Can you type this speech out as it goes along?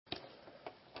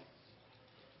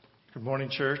Good morning,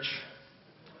 church.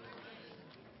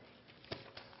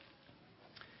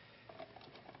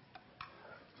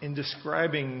 In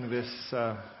describing this,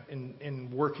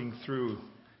 in working through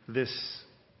this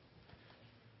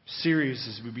series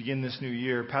as we begin this new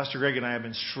year, Pastor Greg and I have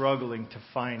been struggling to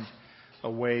find a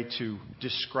way to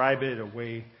describe it, a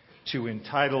way to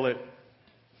entitle it,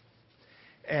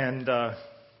 and a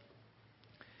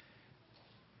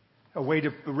way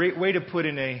to put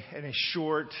in a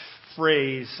short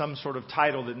phrase, some sort of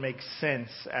title that makes sense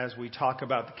as we talk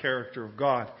about the character of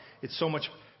God. It's so much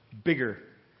bigger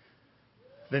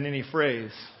than any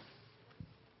phrase.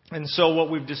 And so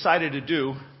what we've decided to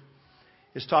do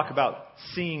is talk about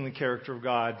seeing the character of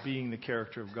God, being the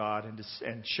character of God,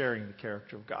 and sharing the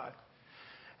character of God.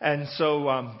 And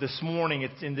so this morning,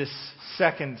 it's in this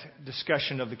second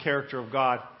discussion of the character of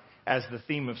God as the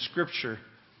theme of Scripture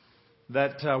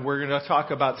that we're going to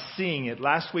talk about seeing it.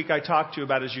 Last week I talked to you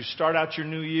about as you start out your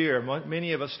new year.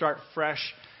 Many of us start fresh,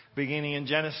 beginning in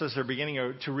Genesis or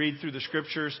beginning to read through the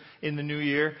Scriptures in the new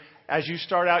year. As you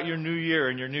start out your new year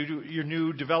and your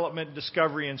new development,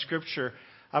 discovery in Scripture,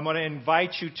 I'm going to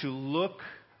invite you to look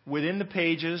within the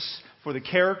pages for the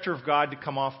character of God to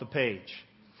come off the page.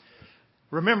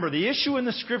 Remember, the issue in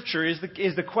the Scripture is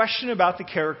the question about the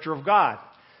character of God.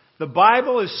 The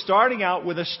Bible is starting out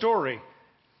with a story.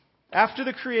 After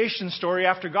the creation story,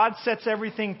 after God sets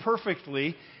everything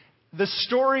perfectly, the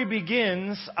story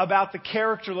begins about the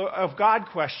character of God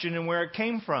question and where it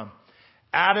came from.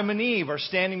 Adam and Eve is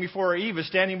standing before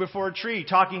a tree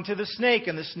talking to the snake,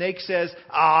 and the snake says,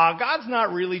 God's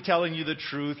not really telling you the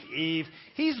truth, Eve.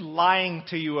 He's lying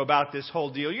to you about this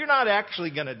whole deal. You're not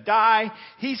actually going to die.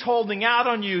 He's holding out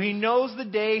on you. He knows the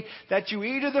day that you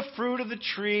eat of the fruit of the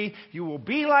tree, you will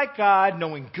be like God,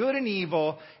 knowing good and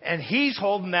evil, and He's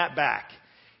holding that back.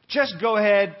 Just go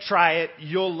ahead, try it,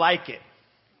 you'll like it.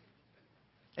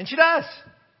 And she does.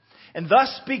 And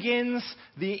thus begins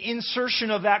the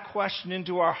insertion of that question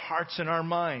into our hearts and our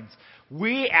minds.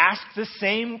 We ask the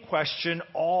same question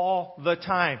all the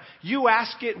time. You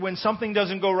ask it when something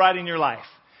doesn't go right in your life.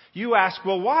 You ask,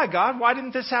 well, why, God? Why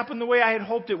didn't this happen the way I had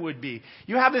hoped it would be?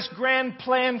 You have this grand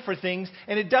plan for things,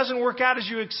 and it doesn't work out as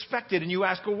you expected. And you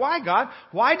ask, well, why, God?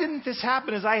 Why didn't this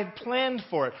happen as I had planned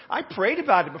for it? I prayed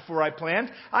about it before I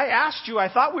planned. I asked you.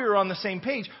 I thought we were on the same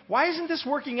page. Why isn't this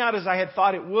working out as I had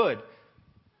thought it would?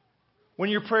 When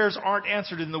your prayers aren't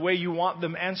answered in the way you want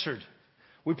them answered.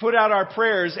 We put out our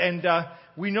prayers and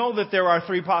we know that there are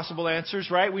three possible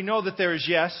answers, right? We know that there is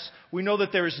yes, we know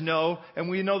that there is no, and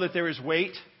we know that there is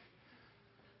wait.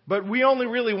 But we only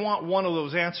really want one of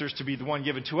those answers to be the one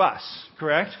given to us,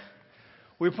 correct?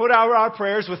 We put out our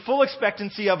prayers with full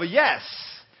expectancy of a yes.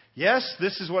 Yes,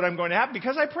 this is what I'm going to happen.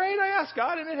 Because I prayed, I asked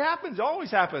God, and it happens. It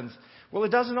always happens. Well, it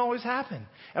doesn't always happen.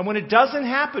 And when it doesn't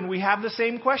happen, we have the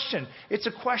same question. It's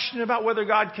a question about whether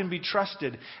God can be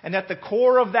trusted. And at the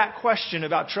core of that question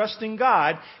about trusting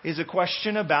God is a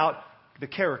question about the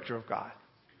character of God.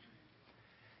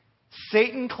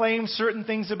 Satan claims certain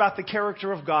things about the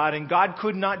character of God, and God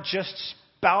could not just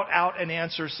spout out an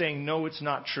answer saying, no, it's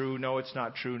not true, no, it's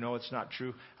not true, no, it's not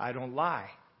true, I don't lie.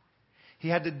 He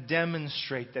had to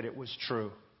demonstrate that it was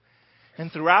true.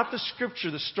 And throughout the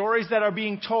Scripture, the stories that are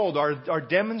being told are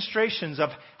demonstrations of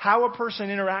how a person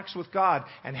interacts with God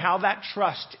and how that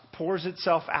trust pours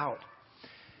itself out.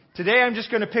 Today I'm just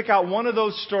going to pick out one of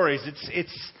those stories.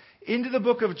 It's into the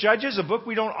book of Judges, a book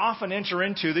we don't often enter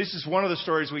into. This is one of the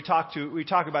stories we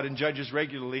talk about in Judges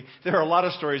regularly. There are a lot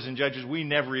of stories in Judges we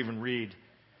never even read.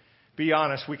 Be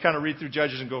honest, we kind of read through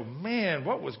Judges and go, man,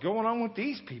 what was going on with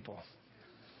these people?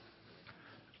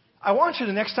 I want you,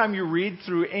 the next time you read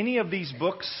through any of these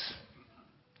books,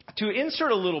 to insert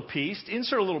a little piece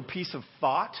of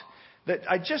thought that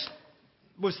I just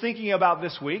was thinking about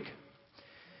this week.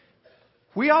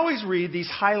 We always read these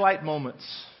highlight moments.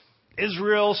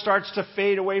 Israel starts to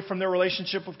fade away from their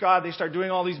relationship with God. They start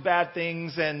doing all these bad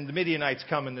things, and the Midianites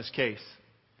come in this case.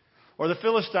 Or the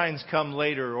Philistines come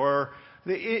later, or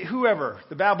whoever,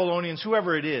 the Babylonians,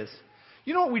 whoever it is.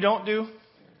 You know what we don't do?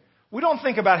 We don't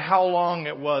think about how long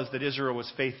it was that Israel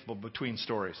was faithful between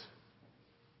stories.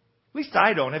 At least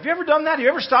I don't. Have you ever done that? Have you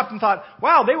ever stopped and thought,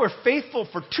 wow, they were faithful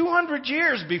for 200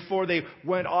 years before they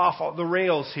went off the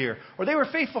rails here. Or they were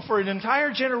faithful for an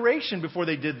entire generation before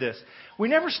they did this. We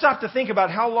never stop to think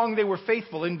about how long they were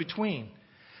faithful in between.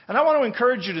 And I want to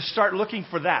encourage you to start looking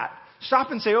for that.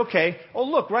 Stop and say, okay, oh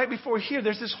look, right before here,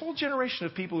 there's this whole generation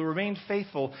of people who remained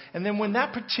faithful. And then when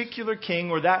that particular king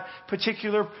or that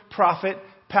particular prophet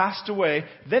passed away,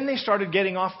 then they started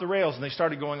getting off the rails and they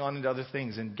started going on into other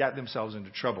things and got themselves into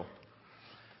trouble.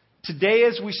 Today,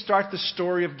 as we start the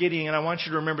story of Gideon, I want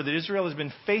you to remember that Israel has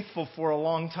been faithful for a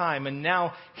long time. And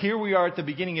now, here we are at the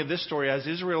beginning of this story as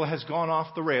Israel has gone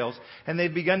off the rails and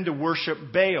they've begun to worship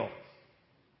Baal.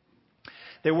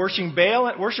 They're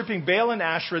worshiping Baal and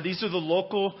Asherah. These are the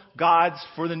local gods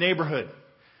for the neighborhood.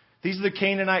 These are the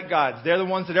Canaanite gods. They're the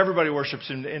ones that everybody worships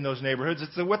in those neighborhoods.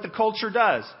 It's what the culture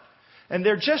does. And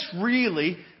they're just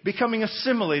really becoming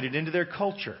assimilated into their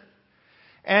culture.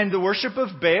 And the worship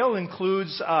of Baal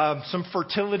includes some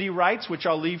fertility rites, which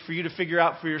I'll leave for you to figure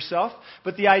out for yourself.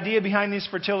 But the idea behind these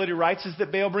fertility rites is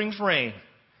that Baal brings rain.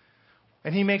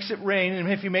 And he makes it rain,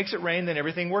 and if he makes it rain, then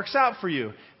everything works out for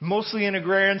you. Mostly in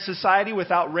agrarian society,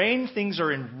 without rain, things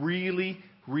are in really,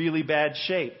 really bad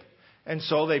shape. And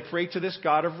so they pray to this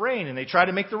God of rain, and they try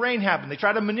to make the rain happen. They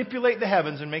try to manipulate the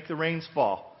heavens and make the rains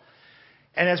fall.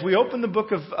 And as we open the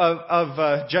book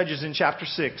of Judges in chapter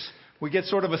 6, we get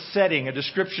sort of a setting, a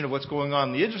description of what's going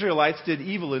on. The Israelites did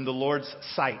evil in the Lord's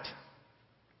sight.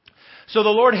 So the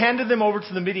Lord handed them over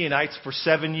to the Midianites for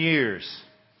 7 years.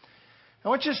 I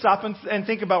want you to stop and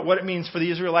think about what it means for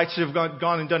the Israelites to have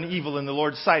gone and done evil in the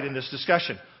Lord's sight in this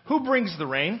discussion. Who brings the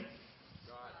rain?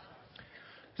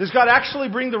 Does God actually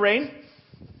bring the rain?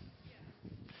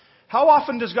 How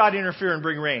often does God interfere and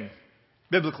bring rain,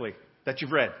 biblically, that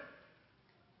you've read?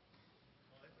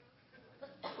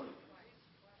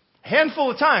 A handful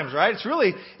of times, right?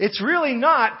 It's really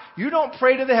not, you don't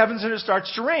pray to the heavens and it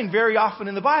starts to rain very often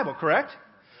in the Bible, correct?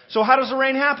 So how does the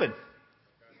rain happen?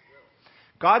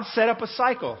 God set up a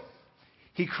cycle.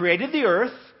 He created the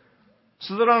earth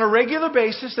so that on a regular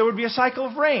basis there would be a cycle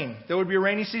of rain. There would be a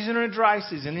rainy season and a dry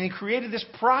season. And He created this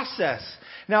process.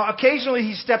 Now, occasionally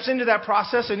He steps into that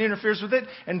process and interferes with it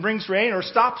and brings rain or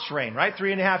stops rain, right?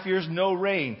 3.5 years, no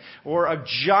rain. Or a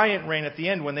giant rain at the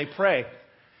end when they pray.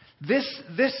 This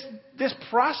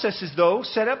process is, though,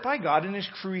 set up by God in His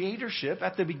creatorship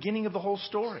at the beginning of the whole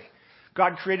story.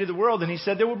 God created the world, and He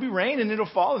said there will be rain, and it'll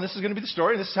fall, and this is going to be the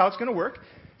story, and this is how it's going to work.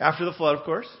 After the flood, of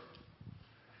course.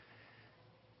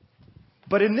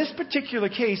 But in this particular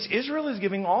case, Israel is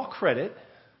giving all credit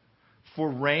for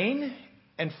rain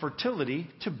and fertility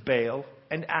to Baal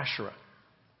and Asherah.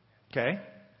 Okay?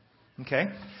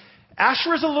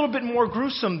 Asherah is a little bit more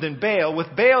gruesome than Baal. With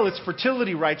Baal, it's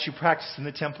fertility rites you practice in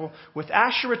the temple. With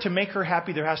Asherah, to make her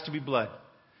happy, there has to be blood.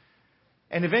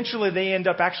 And eventually they end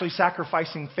up actually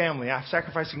sacrificing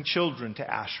children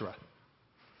to Asherah.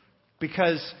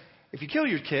 Because if you kill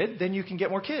your kid, then you can get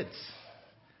more kids.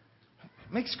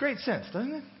 Makes great sense,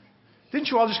 doesn't it? Didn't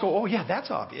you all just go, oh yeah, that's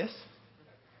obvious.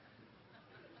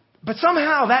 But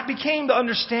somehow that became the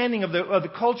understanding of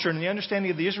the culture and the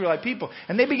understanding of the Israelite people.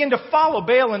 And they began to follow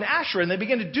Baal and Asherah, and they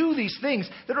began to do these things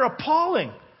that are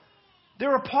appalling.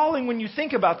 They're appalling when you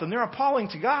think about them. They're appalling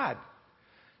to God.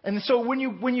 And so when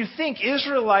you think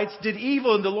Israelites did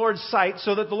evil in the Lord's sight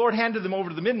so that the Lord handed them over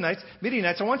to the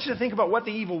Midianites, I want you to think about what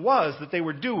the evil was that they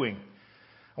were doing.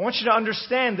 I want you to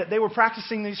understand that they were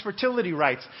practicing these fertility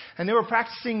rites. And they were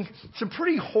practicing some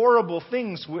pretty horrible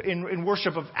things in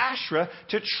worship of Asherah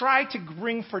to try to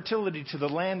bring fertility to the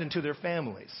land and to their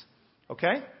families.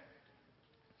 Okay?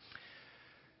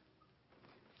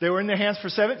 They were in their hands for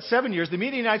 7 years. The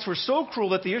Midianites were so cruel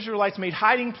that the Israelites made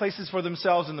hiding places for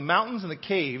themselves in the mountains and the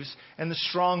caves and the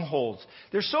strongholds.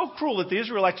 They're so cruel that the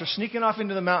Israelites are sneaking off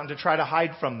into the mountain to try to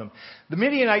hide from them. The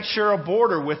Midianites share a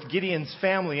border with Gideon's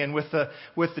family and with the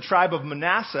tribe of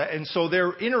Manasseh, and so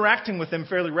they're interacting with them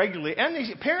fairly regularly. And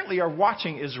they apparently are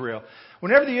watching Israel.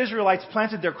 Whenever the Israelites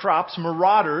planted their crops,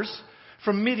 marauders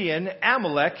from Midian,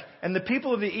 Amalek, and the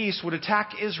people of the east would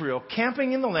attack Israel,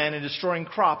 camping in the land and destroying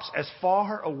crops as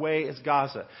far away as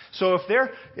Gaza. So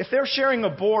if they're sharing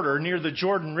a border near the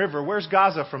Jordan River, where's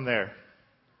Gaza from there?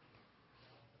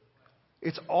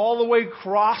 It's all the way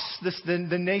across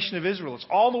the nation of Israel. It's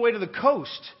all the way to the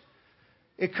coast.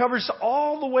 It covers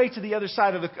all the way to the other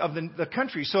side of the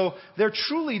country. So they're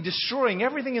truly destroying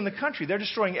everything in the country. They're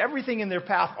destroying everything in their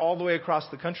path all the way across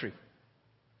the country.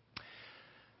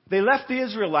 They left the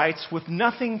Israelites with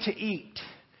nothing to eat,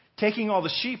 taking all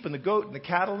the sheep and the goat and the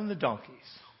cattle and the donkeys.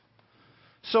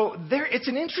 So it's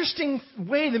an interesting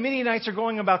way the Midianites are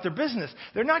going about their business.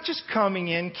 They're not just coming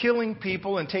in, killing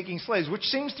people and taking slaves, which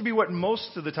seems to be what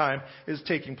most of the time is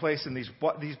taking place in these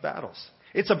battles.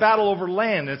 It's a battle over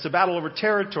land, it's a battle over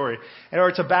territory, or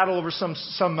it's a battle over some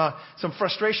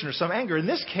frustration or some anger. In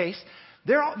this case,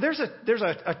 there's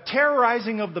a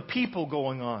terrorizing of the people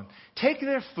going on. Take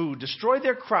their food, destroy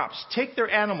their crops, take their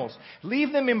animals,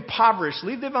 leave them impoverished,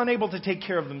 leave them unable to take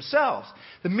care of themselves.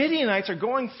 The Midianites are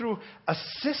going through a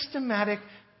systematic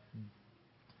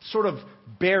sort of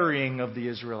burying of the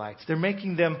Israelites. They're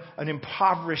making them an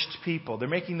impoverished people. They're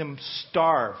making them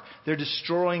starve. They're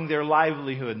destroying their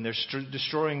livelihood and they're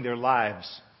destroying their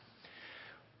lives.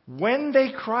 When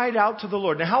they cried out to the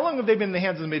Lord. Now, how long have they been in the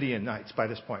hands of the Midianites by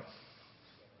this point?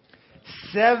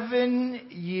 7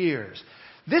 years.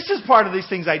 This is part of these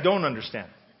things I don't understand.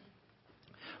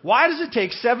 Why does it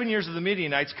take 7 years of the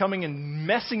Midianites coming and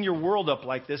messing your world up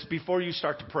like this before you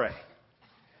start to pray?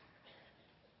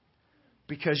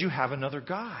 Because you have another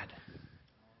God.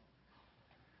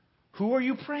 Who are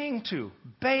you praying to?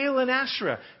 Baal and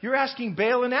Asherah. You're asking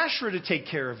Baal and Asherah to take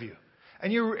care of you.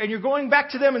 And you're going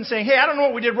back to them and saying, hey, I don't know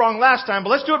what we did wrong last time, but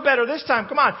let's do it better this time.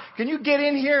 Come on. Can you get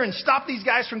in here and stop these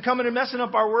guys from coming and messing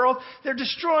up our world? They're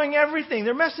destroying everything.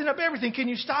 They're messing up everything. Can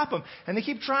you stop them? And they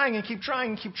keep trying and keep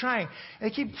trying and keep trying.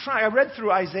 And they keep trying. I read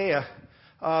through Isaiah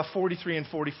 43 and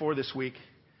 44 this week.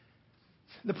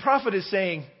 The prophet is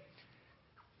saying,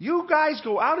 you guys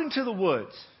go out into the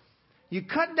woods. You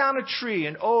cut down a tree,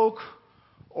 an oak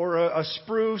or a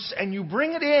spruce, and you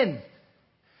bring it in.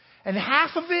 And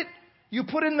half of it you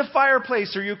put in the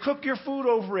fireplace or you cook your food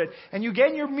over it. And you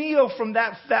get your meal from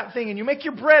that thing. And you make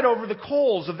your bread over the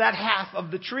coals of that half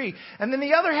of the tree. And then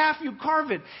the other half you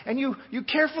carve it. And you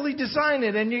carefully design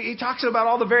it. And he talks about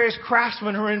all the various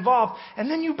craftsmen who are involved. And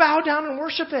then you bow down and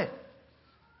worship it.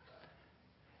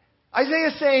 Isaiah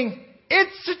is saying,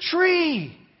 it's a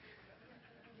tree.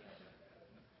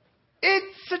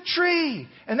 It's a tree.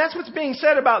 And that's what's being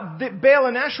said about Baal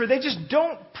and Asherah. They just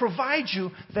don't provide you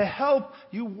the help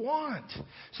you want.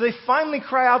 So they finally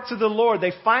cry out to the Lord.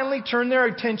 They finally turn their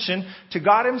attention to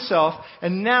God himself.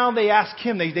 And now they ask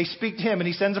him. They speak to him and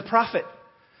he sends a prophet.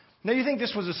 Now you think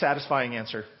this was a satisfying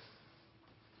answer?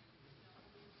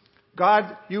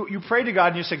 God, you pray to God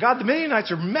and you say, God, the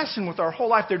Midianites are messing with our whole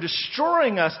life. They're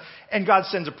destroying us. And God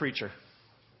sends a preacher.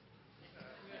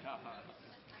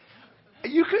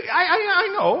 I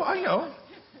know.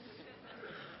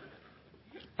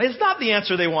 It's not the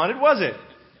answer they wanted, was it?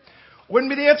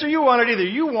 Wouldn't be the answer you wanted either.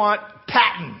 You want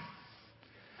Patton.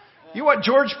 You want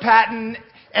George Patton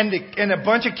and a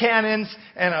bunch of cannons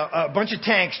and a bunch of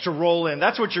tanks to roll in.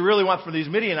 That's what you really want from these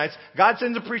Midianites. God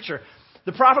sends a preacher.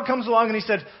 The prophet comes along and he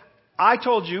said, I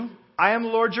told you, I am the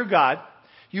Lord your God.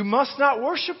 You must not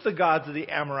worship the gods of the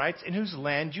Amorites in whose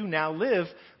land you now live,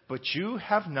 but you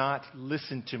have not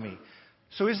listened to me.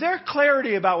 So is there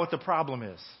clarity about what the problem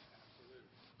is?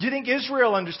 Do you think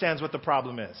Israel understands what the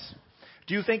problem is?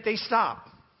 Do you think they stop?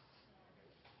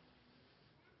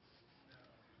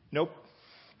 Nope.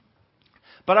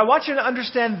 But I want you to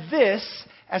understand this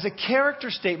as a character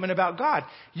statement about God.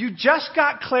 You just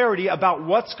got clarity about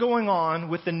what's going on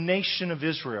with the nation of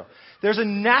Israel. There's a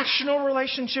national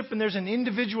relationship and there's an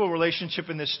individual relationship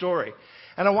in this story.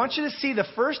 And I want you to see the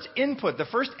first input, the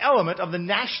first element of the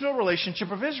national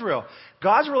relationship of Israel.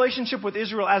 God's relationship with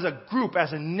Israel as a group,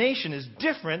 as a nation, is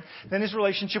different than his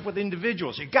relationship with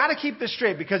individuals. You've got to keep this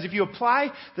straight, because if you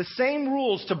apply the same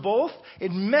rules to both,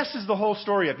 it messes the whole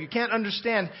story up. You can't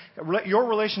understand your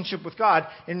relationship with God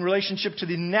in relationship to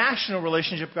the national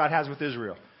relationship God has with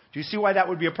Israel. Do you see why that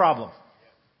would be a problem?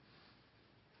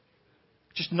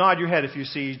 Just nod your head if you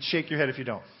see, shake your head if you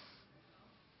don't.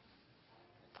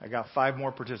 I got 5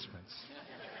 more participants.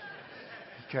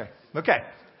 Okay.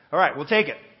 All right, we'll take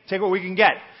it. Take what we can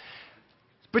get.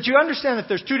 But you understand that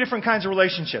there's 2 different kinds of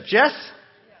relationships, yes?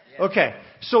 Okay.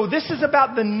 So this is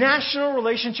about the national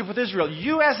relationship with Israel.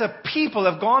 You as a people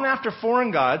have gone after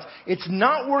foreign gods. It's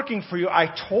not working for you.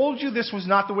 I told you this was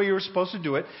not the way you were supposed to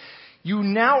do it. You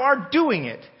now are doing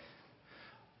it.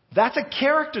 That's a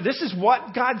character. This is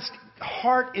what God's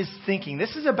heart is thinking.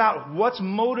 This is about what's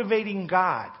motivating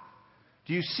God.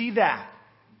 Do you see that?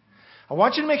 I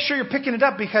want you to make sure you're picking it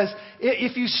up, because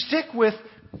if you stick with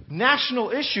national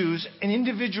issues and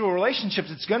individual relationships,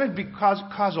 it's going to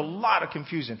cause a lot of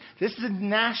confusion. This is a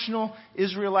national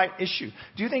Israelite issue.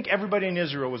 Do you think everybody in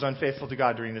Israel was unfaithful to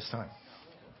God during this time?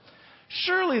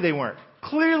 Surely they weren't.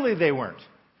 Clearly they weren't.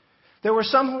 There were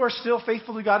some who are still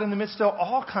faithful to God in the midst of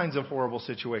all kinds of horrible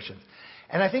situations.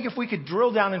 And I think if we could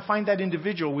drill down and find that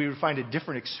individual, we would find a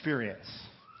different experience.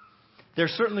 They're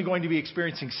certainly going to be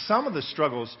experiencing some of the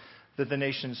struggles that the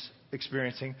nation's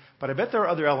experiencing, but I bet there are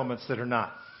other elements that are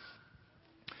not.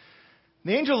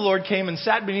 The angel of the Lord came and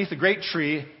sat beneath a great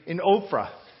tree in Ophrah.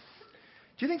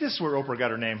 Do you think this is where Oprah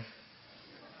got her name?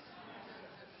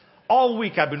 All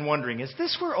week I've been wondering, is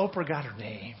this where Oprah got her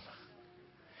name?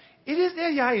 It is,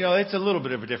 yeah, it's a little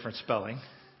bit of a different spelling.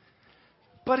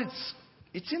 But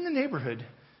it's in the neighborhood,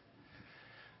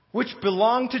 which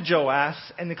belonged to Joash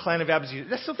and the clan of Abijah.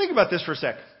 So think about this for a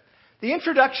sec. The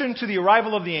introduction to the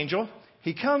arrival of the angel,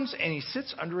 he comes and he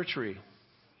sits under a tree.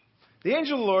 The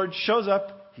angel of the Lord shows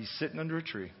up. He's sitting under a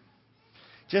tree.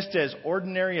 Just as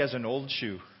ordinary as an old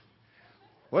shoe.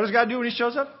 What does God do when he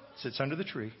shows up? Sits under the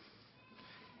tree.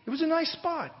 It was a nice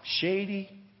spot. Shady,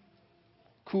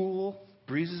 cool,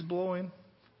 breezes blowing,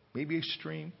 maybe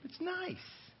extreme. It's nice.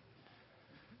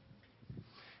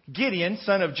 Gideon,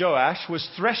 son of Joash, was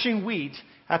threshing wheat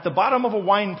at the bottom of a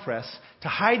wine press to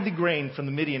hide the grain from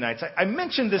the Midianites. I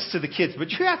mentioned this to the kids,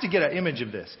 but you have to get an image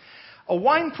of this. A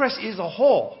wine press is a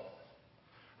hole,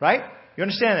 right? You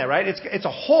understand that, right? It's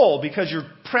a hole because you're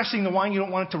pressing the wine. You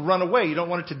don't want it to run away. You don't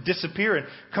want it to disappear and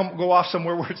go off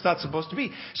somewhere where it's not supposed to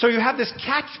be. So you have this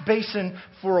catch basin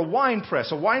for a wine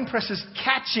press. A wine press is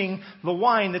catching the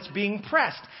wine that's being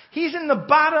pressed. He's in the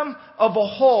bottom of a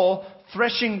hole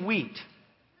threshing wheat.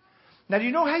 Now, do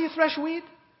you know how you thresh wheat?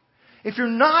 If you're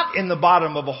not in the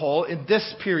bottom of a hole in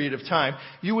this period of time,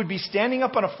 you would be standing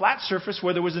up on a flat surface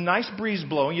where there was a nice breeze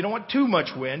blowing. You don't want too much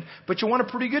wind, but you want a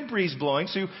pretty good breeze blowing.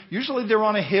 So usually they're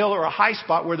on a hill or a high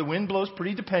spot where the wind blows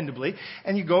pretty dependably.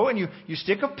 And you go and you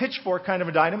stick a pitchfork kind of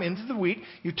an item into the wheat.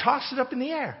 You toss it up in the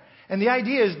air. And the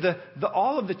idea is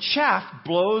all of the chaff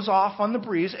blows off on the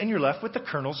breeze and you're left with the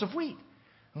kernels of wheat.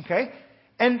 Okay?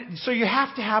 And so you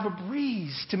have to have a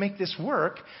breeze to make this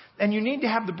work. And you need to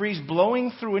have the breeze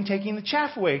blowing through and taking the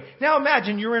chaff away. Now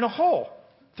imagine you're in a hole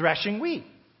threshing wheat.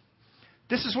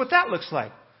 This is what that looks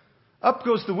like. Up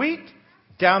goes the wheat.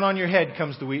 Down on your head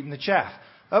comes the wheat and the chaff.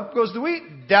 Up goes the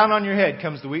wheat. Down on your head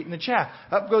comes the wheat and the chaff.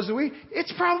 Up goes the wheat.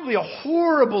 It's probably a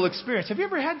horrible experience. Have you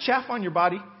ever had chaff on your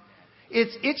body?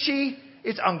 It's itchy.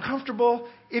 It's uncomfortable.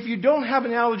 If you don't have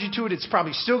an allergy to it, it's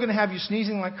probably still going to have you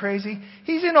sneezing like crazy.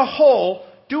 He's in a hole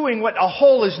doing what a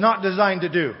hole is not designed to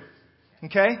do.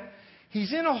 Okay?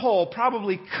 He's in a hole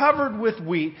probably covered with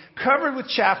wheat, covered with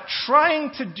chaff,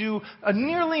 trying to do a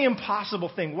nearly impossible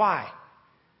thing. Why?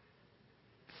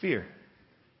 Fear.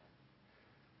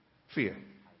 Fear.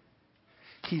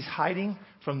 He's hiding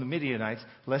from the Midianites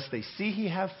lest they see he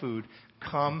have food,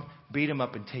 come, beat him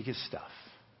up, and take his stuff.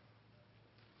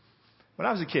 When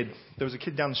I was a kid, there was a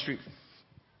kid down the street,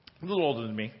 a little older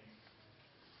than me.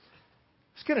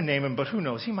 I was going to name him, but who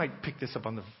knows? He might pick this up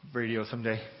on the radio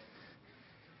someday.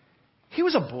 He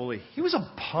was a bully. He was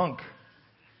a punk.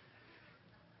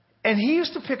 And he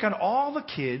used to pick on all the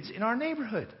kids in our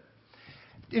neighborhood.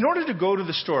 In order to go to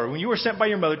the store, when you were sent by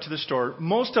your mother to the store,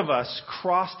 most of us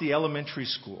crossed the elementary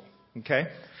school. Okay?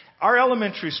 Our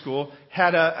elementary school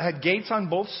had gates on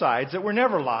both sides that were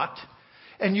never locked.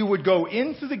 And you would go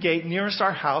in through the gate nearest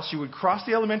our house. You would cross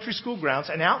the elementary school grounds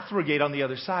and out through a gate on the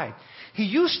other side. He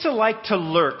used to like to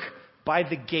lurk by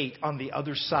the gate on the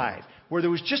other side, where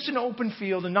there was just an open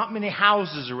field and not many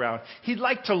houses around. He'd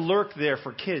like to lurk there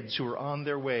for kids who were on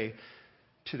their way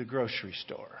to the grocery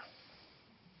store.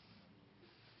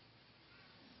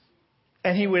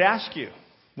 And he would ask you,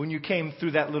 when you came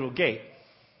through that little gate,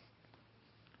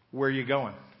 where are you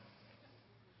going?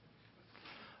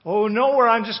 Oh, nowhere.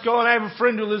 I'm just going. I have a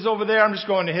friend who lives over there. I'm just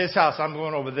going to his house. I'm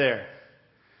going over there.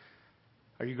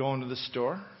 Are you going to the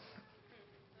store?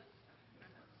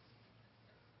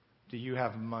 Do you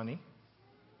have money?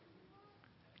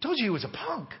 I told you he was a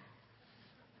punk.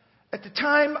 At the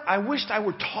time, I wished I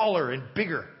were taller and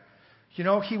bigger. You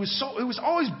know, he was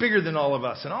always bigger than all of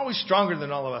us and always stronger than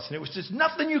all of us. And it was just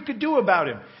nothing you could do about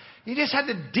him. You just had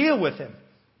to deal with him.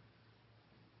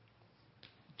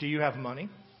 Do you have money?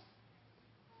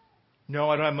 No,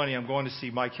 I don't have money. I'm going to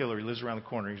see Mike Hiller. He lives around the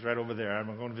corner. He's right over there.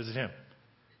 I'm going to visit him.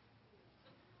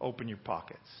 Open your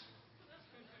pockets.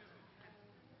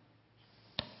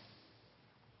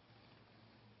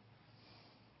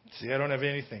 See, I don't have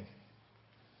anything.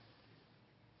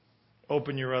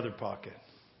 Open your other pocket.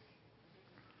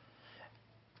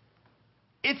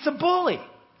 It's a bully.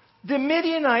 The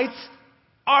Midianites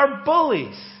are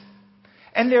bullies.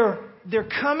 And they're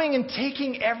coming and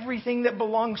taking everything that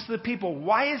belongs to the people.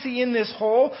 Why is he in this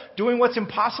hole doing what's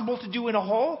impossible to do in a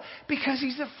hole? Because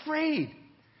he's afraid.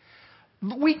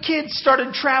 We kids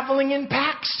started traveling in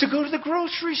packs to go to the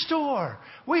grocery store.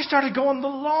 We started going the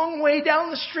long way down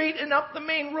the street and up the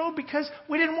main road because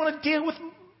we didn't want to deal with,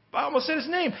 I almost said his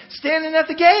name, standing at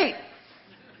the gate.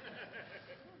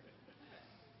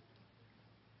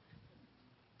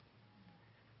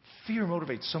 Fear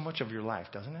motivates so much of your life,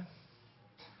 doesn't it?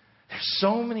 There's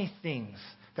so many things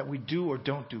that we do or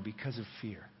don't do because of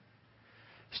fear.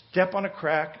 Step on a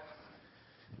crack.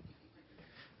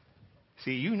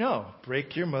 See, you know,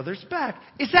 break your mother's back.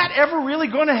 Is that ever really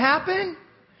going to happen?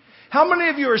 How many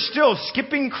of you are still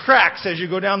skipping cracks as you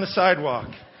go down the sidewalk?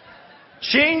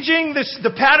 Changing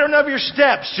the pattern of your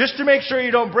steps just to make sure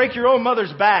you don't break your own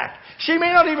mother's back. She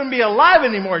may not even be alive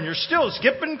anymore and you're still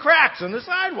skipping cracks on the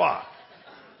sidewalk.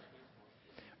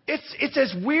 It's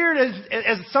as weird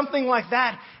as something like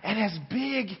that, and as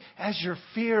big as your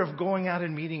fear of going out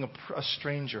and meeting a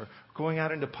stranger, going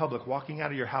out into public, walking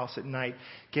out of your house at night,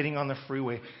 getting on the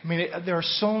freeway. I mean, there are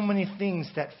so many things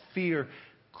that fear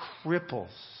cripples.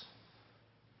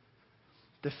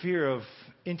 The fear of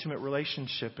intimate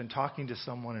relationship and talking to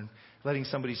someone and letting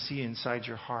somebody see inside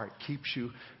your heart keeps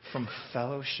you from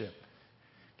fellowship,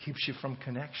 keeps you from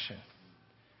connection.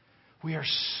 We are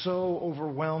so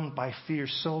overwhelmed by fear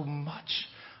so much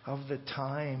of the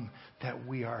time that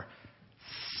we are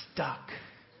stuck.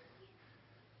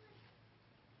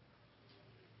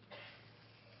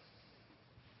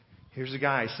 Here's a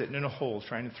guy sitting in a hole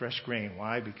trying to thresh grain.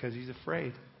 Why? Because he's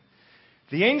afraid.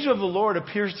 The angel of the Lord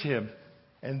appears to him,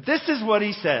 and this is what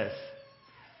he says.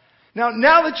 Now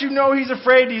that you know he's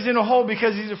afraid, he's in a hole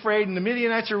because he's afraid, and the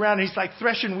Midianites are around, and he's like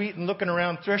threshing wheat and looking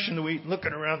around, threshing the wheat,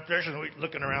 looking around, threshing the wheat,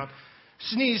 looking around.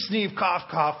 Sneeze, sneeze, cough,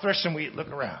 cough, thresh some wheat, look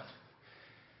around.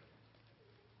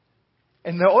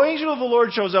 And the angel of the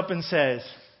Lord shows up and says,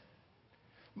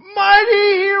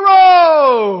 "Mighty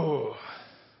hero!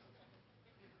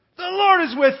 The Lord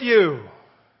is with you."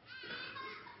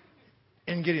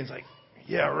 And Gideon's like,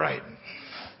 "Yeah, right.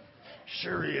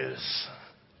 Sure he is."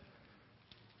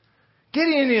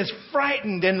 Gideon is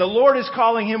frightened, and the Lord is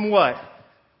calling him what?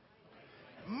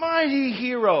 Mighty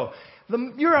hero.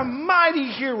 You're a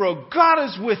mighty hero. God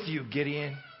is with you,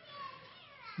 Gideon.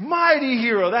 Mighty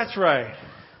hero, that's right.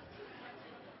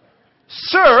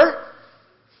 "Sir,"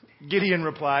 Gideon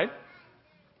replied,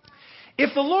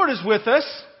 "if the Lord is with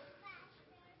us,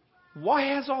 why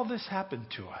has all this happened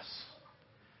to us?"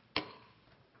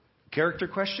 Character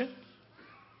question?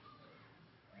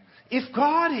 If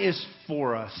God is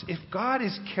for us, if God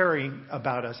is caring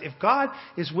about us, if God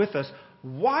is with us,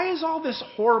 why is all this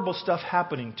horrible stuff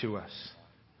happening to us?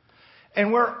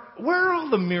 And where are all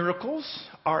the miracles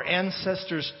our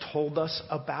ancestors told us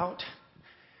about?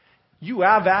 You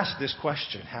have asked this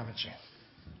question, haven't you?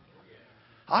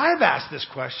 I've asked this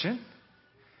question.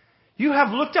 You have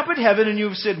looked up at heaven and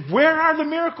you've said, where are the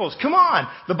miracles? Come on.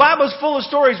 The Bible is full of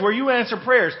stories where you answer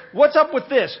prayers. What's up with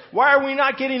this? Why are we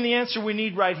not getting the answer we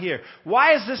need right here?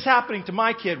 Why is this happening to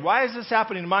my kid? Why is this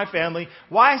happening to my family?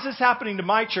 Why is this happening to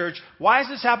my church? Why is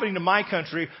this happening to my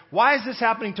country? Why is this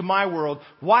happening to my world?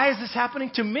 Why is this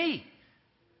happening to me?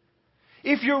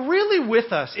 If you're really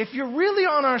with us, if you're really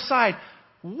on our side,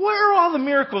 where are all the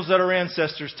miracles that our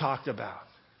ancestors talked about?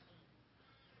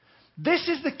 This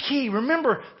is the key.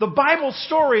 Remember, the Bible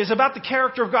story is about the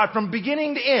character of God from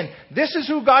beginning to end. This is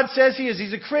who God says He is.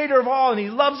 He's the creator of all, and He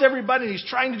loves everybody, and He's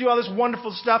trying to do all this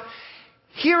wonderful stuff.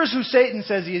 Here's who Satan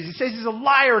says he is. He says he's a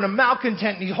liar and a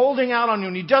malcontent, and he's holding out on you,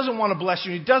 and he doesn't want to bless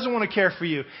you, and he doesn't want to care for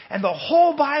you. And the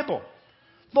whole Bible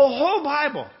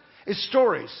is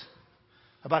stories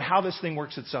about how this thing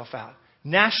works itself out.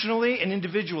 Nationally and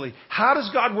individually. How does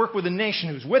God work with a nation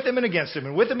who's with him and against him,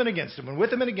 and with him and against him, and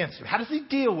with him and against him? How does He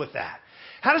deal with that?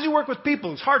 How does He work with people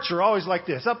whose hearts are always like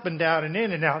this, up and down and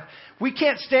in and out? We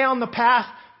can't stay on the path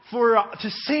to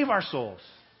save our souls.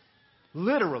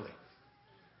 Literally.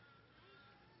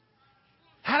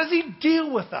 How does He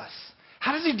deal with us?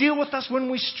 How does He deal with us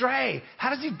when we stray? How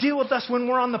does He deal with us when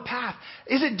we're on the path?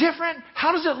 Is it different?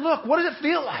 How does it look? What does it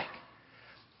feel like?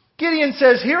 Gideon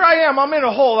says, here I am, I'm in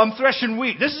a hole, I'm threshing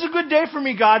wheat. This is a good day for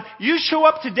me, God. You show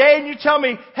up today and you tell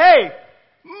me, hey,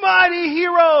 mighty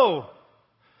hero,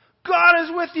 God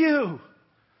is with you.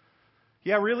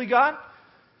 Yeah, really, God?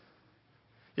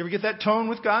 You ever get that tone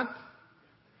with God?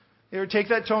 You ever take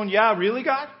that tone, yeah, really,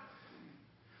 God?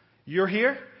 You're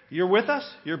here, you're with us,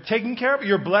 you're taking care of it,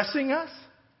 you're blessing us.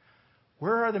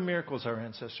 Where are the miracles our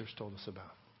ancestors told us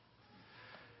about?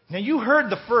 Now you heard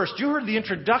the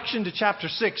introduction to chapter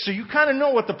 6, so you kind of know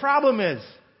what the problem is.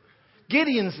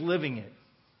 Gideon's living it.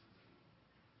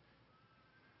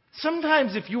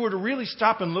 Sometimes if you were to really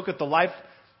stop and look at the life,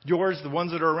 yours, the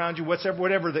ones that are around you,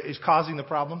 whatever that is causing the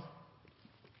problem,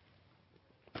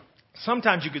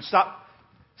 sometimes you could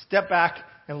step back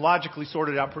and logically sort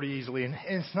it out pretty easily, and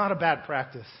it's not a bad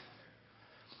practice.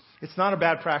 It's not a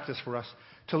bad practice for us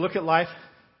to look at life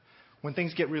when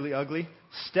things get really ugly,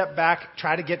 step back,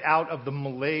 try to get out of the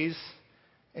malaise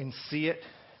and see it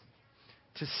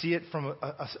from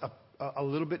a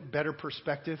little bit better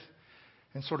perspective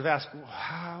and sort of ask, well,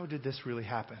 how did this really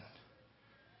happen?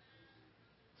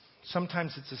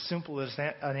 Sometimes it's as simple as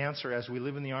an answer as we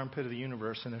live in the armpit of the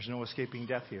universe and there's no escaping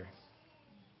death here.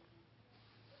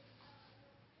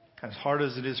 As hard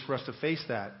as it is for us to face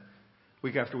that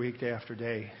week after week, day after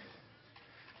day,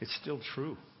 it's still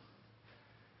true.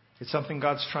 It's something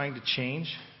God's trying to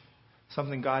change,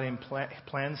 something God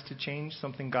plans to change,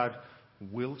 something God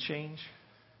will change.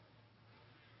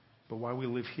 But while we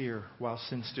live here, while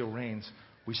sin still reigns,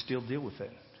 we still deal with it.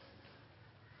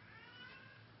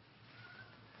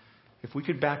 If we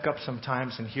could back up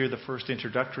sometimes and hear the first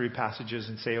introductory passages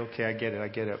and say, okay, I get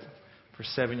it. For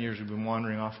 7 years we've been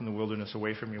wandering off in the wilderness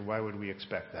away from you. Why would we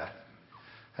expect that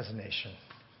as a nation?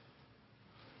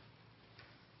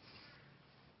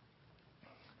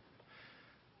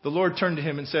 The Lord turned to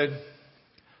him and said,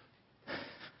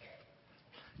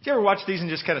 do you ever watch these and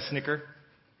just kind of snicker?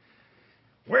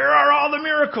 Where are all the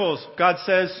miracles? God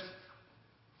says,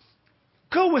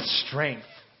 go with strength.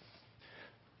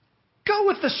 Go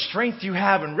with the strength you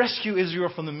have and rescue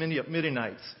Israel from the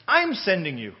Midianites. I'm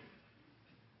sending you.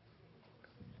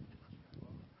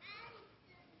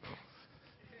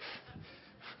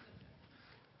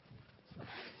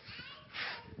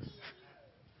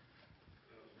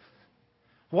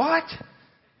 What?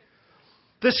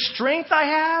 The strength I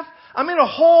have? I'm in a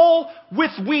hole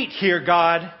with wheat here,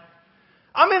 God.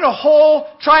 I'm in a hole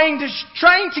trying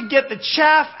to get the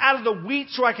chaff out of the wheat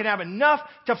so I can have enough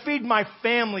to feed my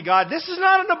family, God. This is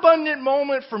not an abundant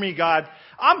moment for me, God.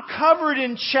 I'm covered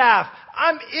in chaff.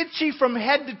 I'm itchy from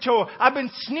head to toe. I've been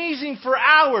sneezing for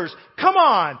hours. Come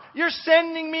on. You're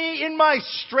sending me in my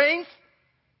strength?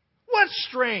 What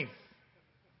strength?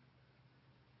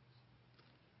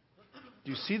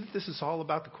 Do you see that this is all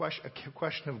about a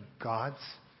question of God's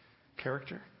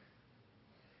character?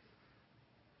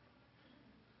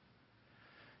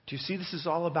 Do you see this is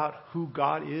all about who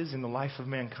God is in the life of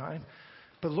mankind?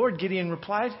 But Lord, Gideon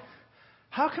replied,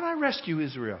 how can I rescue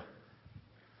Israel?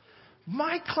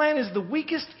 My clan is the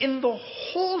weakest in the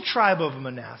whole tribe of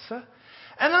Manasseh,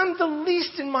 and I'm the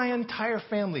least in my entire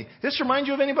family. This remind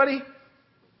you of anybody?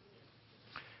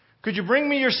 Could you bring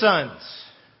me your sons?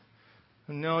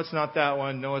 No, it's not that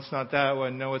one. No, it's not that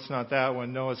one. No, it's not that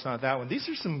one. No, it's not that one. These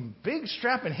are some big,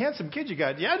 strapping, handsome kids you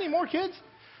got. Yeah, any more kids?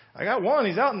 I got one.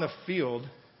 He's out in the field.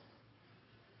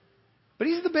 But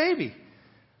he's the baby.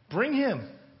 Bring him.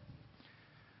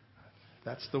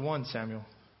 That's the one, Samuel.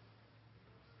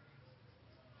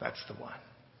 That's the one.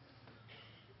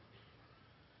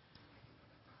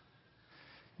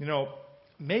 You know,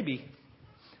 maybe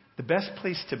the best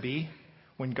place to be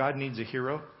when God needs a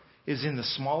hero is in the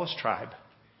smallest tribe,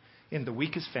 in the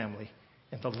weakest family,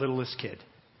 and the littlest kid.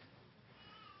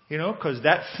 You know, because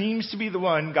that seems to be the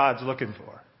one God's looking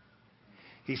for.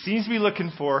 He seems to be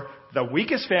looking for the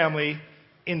weakest family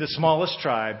in the smallest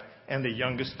tribe and the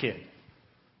youngest kid.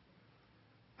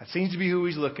 That seems to be who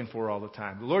he's looking for all the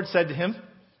time. The Lord said to him,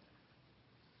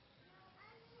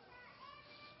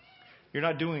 you're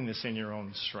not doing this in your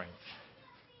own strength.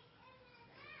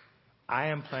 I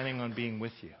am planning on being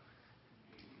with you.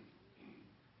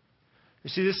 You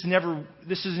see, this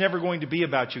is never going to be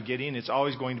about you, Gideon. It's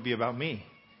always going to be about me.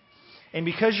 And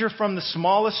because you're from the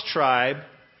smallest tribe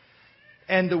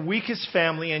and the weakest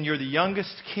family and you're the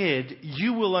youngest kid,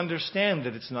 you will understand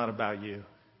that it's not about you.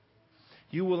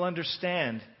 You will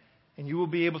understand, and you will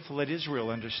be able to let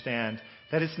Israel understand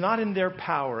that it's not in their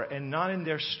power and not in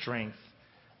their strength,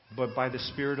 but by the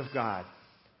Spirit of God.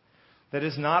 That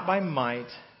is not by might,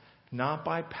 not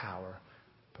by power,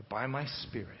 but by my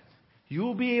Spirit. You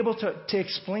will be able to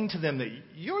explain to them that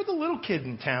you're the little kid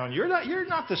in town. You're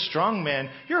not the strong man.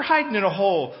 You're hiding in a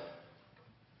hole,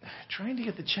 trying to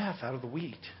get the chaff out of the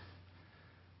wheat.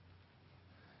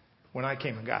 When I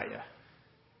came and got you,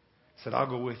 I said, I'll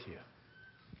go with you.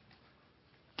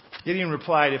 Gideon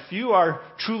replied, if you are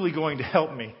truly going to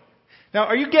help me. Now,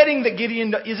 are you getting that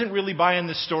Gideon isn't really buying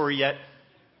this story yet?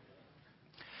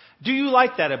 Do you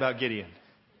like that about Gideon?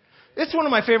 It's one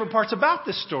of my favorite parts about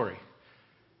this story.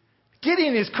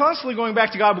 Gideon is constantly going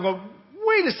back to God and going,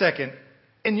 wait a second.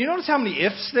 And you notice how many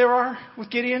ifs there are with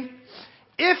Gideon?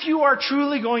 If you are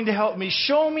truly going to help me,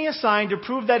 show me a sign to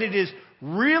prove that it is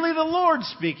really the Lord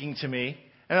speaking to me.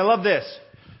 And I love this.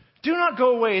 Do not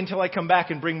go away until I come back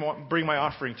and bring my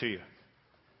offering to you. Do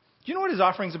you know what his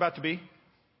offering is about to be?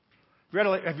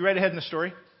 Have you read ahead in the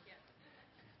story?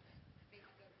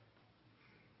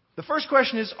 The first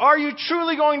question is, are you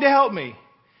truly going to help me?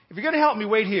 If you're going to help me,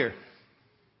 wait here.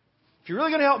 If you're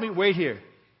really going to help me, wait here.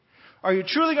 Are you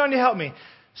truly going to help me?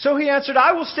 So he answered,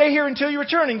 I will stay here until you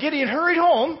return. And Gideon hurried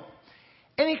home,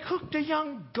 and he cooked a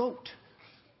young goat.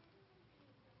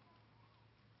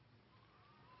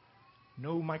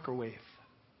 No microwave.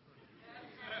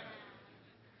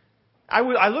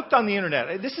 I looked on the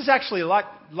internet. This is actually a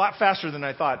lot faster than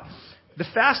I thought. The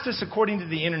fastest, according to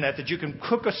the internet, that you can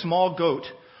cook a small goat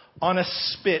on a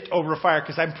spit over a fire,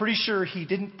 because I'm pretty sure he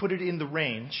didn't put it in the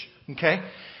range, okay?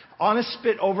 On a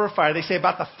spit over a fire. They say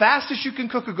about the fastest you can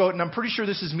cook a goat, and I'm pretty sure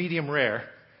this is medium rare,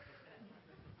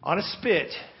 on a spit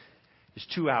is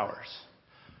 2 hours.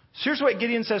 So here's what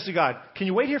Gideon says to God. Can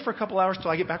you wait here for a couple hours till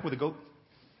I get back with a goat?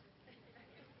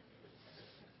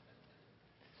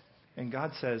 And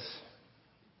God says,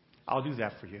 I'll do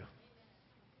that for you.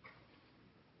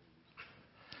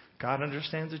 God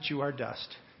understands that you are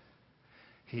dust.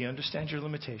 He understands your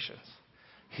limitations.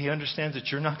 He understands that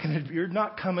you're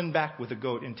not coming back with a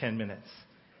goat in 10 minutes.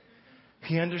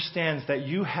 He understands that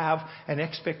you have an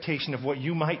expectation of what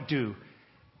you might do,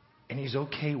 and He's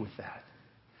okay with that.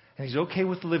 And He's okay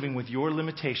with living with your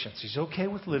limitations. He's okay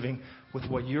with living with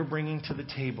what you're bringing to the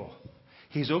table.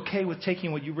 He's okay with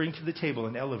taking what you bring to the table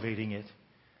and elevating it.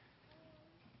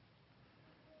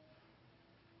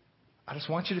 I just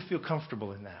want you to feel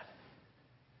comfortable in that.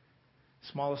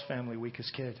 Smallest family,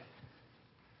 weakest kid.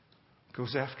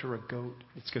 Goes after a goat.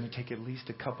 It's going to take at least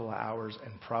a couple of hours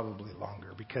and probably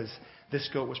longer because this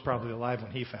goat was probably alive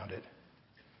when he found it.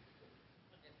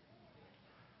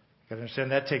 You got to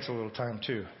understand that takes a little time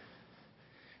too.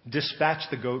 Dispatch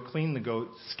the goat, clean the goat,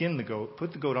 skin the goat,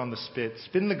 put the goat on the spit,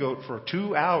 spin the goat for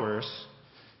 2 hours.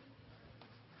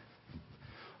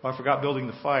 Oh, I forgot building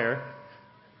the fire.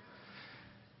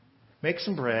 Make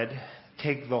some bread,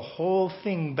 take the whole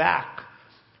thing back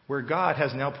where God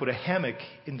has now put a hammock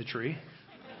in the tree.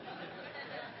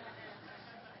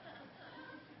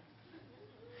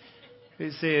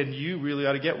 He's saying, you really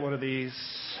ought to get one of these.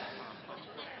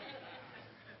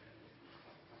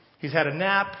 He's had a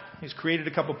nap. He's created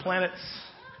a couple planets.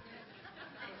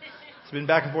 He's been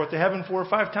back and forth to heaven 4 or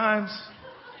 5 times.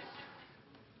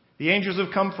 The angels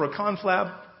have come for a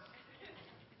conflab.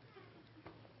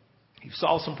 He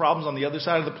solved some problems on the other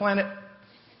side of the planet.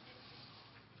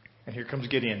 And here comes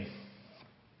Gideon.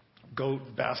 Goat,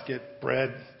 basket,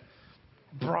 bread,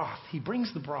 broth. He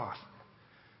brings the broth.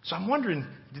 So I'm wondering,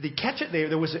 did he catch it there?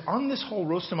 There was on this whole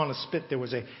roast him on a spit, there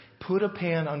was a put a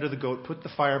pan under the goat, put the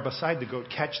fire beside the goat,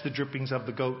 catch the drippings of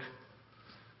the goat.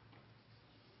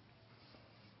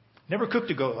 Never cooked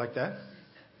a goat like that.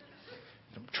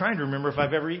 I'm trying to remember if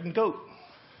I've ever eaten goat.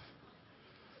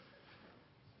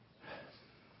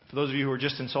 For those of you who are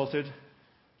just insulted,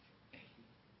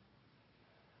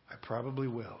 I probably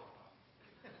will.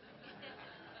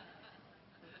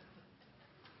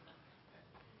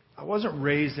 I wasn't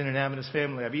raised in an Adventist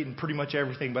family. I've eaten pretty much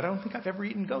everything, but I don't think I've ever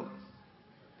eaten goat.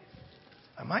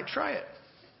 I might try it.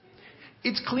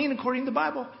 It's clean according to the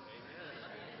Bible.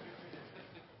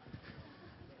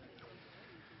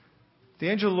 The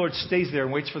angel of the Lord stays there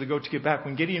and waits for the goat to get back.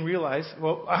 When Gideon realized,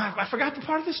 well, I forgot the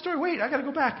part of this story. Wait, I got to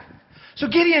go back. So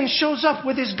Gideon shows up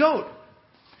with his goat.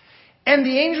 And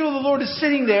the angel of the Lord is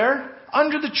sitting there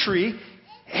under the tree.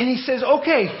 And he says,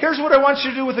 okay, here's what I want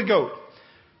you to do with the goat.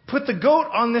 Put the goat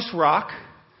on this rock.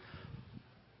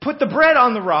 Put the bread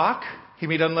on the rock. He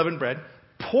made unleavened bread.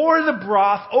 Pour the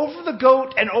broth over the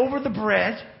goat and over the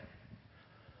bread.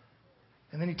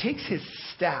 And then he takes his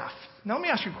staff. Now let me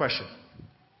ask you a question.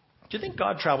 Do you think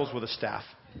God travels with a staff?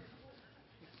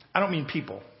 I don't mean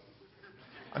people.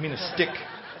 I mean a stick.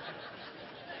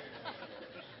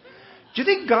 Do you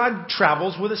think God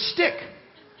travels with a stick?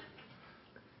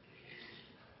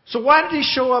 So why did he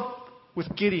show up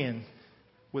with Gideon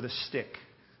with a stick?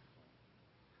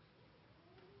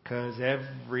 Because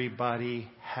everybody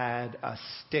had a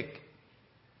stick.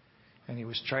 And he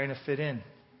was trying to fit in.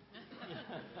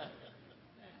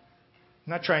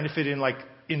 Not trying to fit in like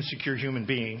insecure human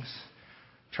beings.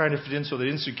 Trying to fit in so that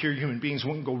insecure human beings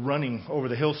wouldn't go running over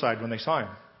the hillside when they saw him.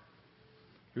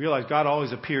 You realize God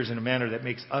always appears in a manner that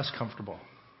makes us comfortable.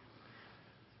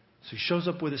 So he shows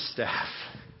up with his staff.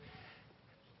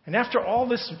 And after all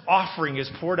this offering is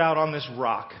poured out on this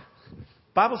rock, the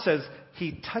Bible says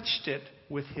he touched it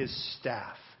with his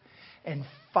staff. And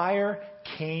fire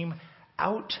came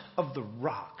out of the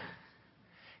rock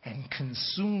and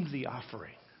consumed the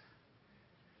offering.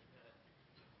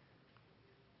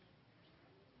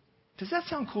 Does that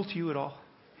sound cool to you at all?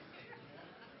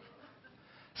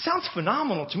 Sounds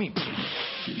phenomenal to me.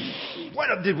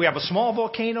 What, did we have a small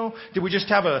volcano? Did we just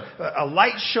have a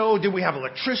light show? Did we have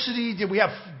electricity? Did we have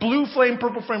blue flame,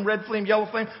 purple flame, red flame, yellow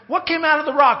flame? What came out of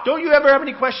the rock? Don't you ever have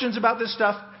any questions about this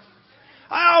stuff?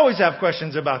 I always have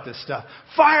questions about this stuff.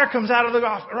 Fire comes out of the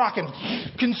rock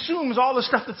and consumes all the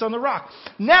stuff that's on the rock.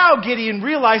 Now Gideon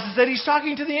realizes that he's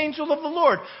talking to the angel of the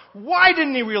Lord. Why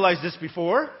didn't he realize this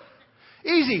before?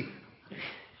 Easy.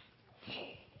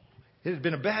 It had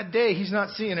been a bad day. He's not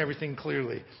seeing everything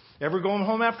clearly. Ever going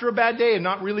home after a bad day and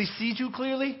not really see too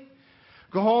clearly?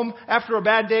 Go home after a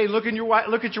bad day, look at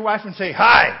your wife and say,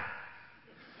 hi.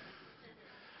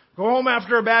 Go home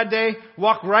after a bad day,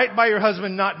 walk right by your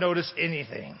husband, not notice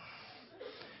anything.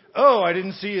 Oh, I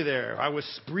didn't see you there. I was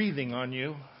breathing on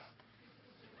you.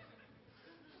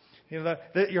 You know,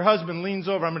 your husband leans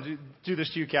over. I'm going to do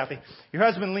this to you, Kathy. Your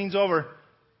husband leans over,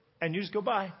 and you just go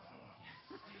by.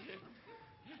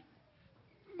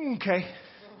 Okay.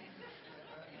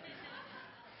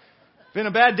 Been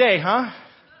a bad day, huh?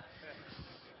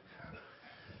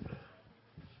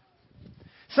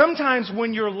 Sometimes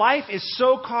when your life is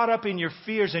so caught up in your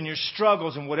fears and your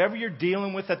struggles and whatever you're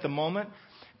dealing with at the moment,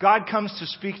 God comes to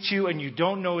speak to you and you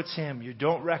don't know it's Him. You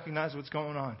don't recognize what's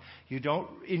going on. You don't,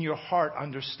 in your heart,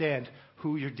 understand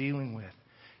who you're dealing with.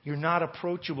 You're not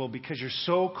approachable because you're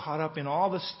so caught up in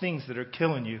all the things that are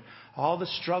killing you, all the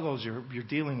struggles you're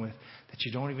dealing with, that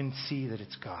you don't even see that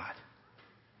it's God.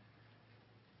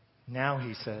 Now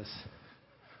he says,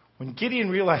 when Gideon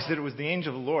realized that it was the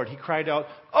angel of the Lord, he cried out,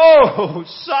 "Oh,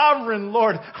 sovereign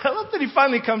Lord." I love that he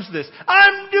finally comes to this.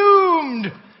 I'm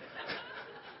doomed.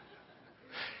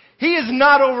 He is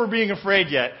not over being afraid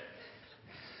yet.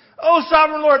 "Oh,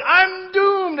 sovereign Lord, I'm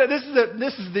doomed." This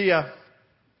is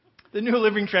the New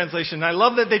Living Translation. I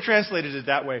love that they translated it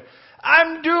that way.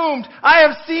 I'm doomed. I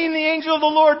have seen the angel of the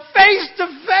Lord face to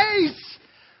face.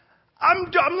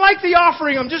 I'm like the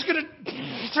offering. I'm just going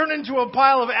to turn into a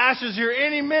pile of ashes here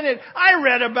any minute. I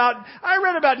read about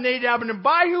Nadab and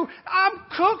Abihu. I'm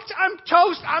cooked. I'm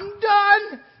toast. I'm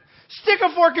done. Stick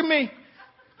a fork in me.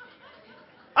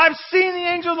 I've seen the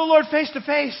angel of the Lord face to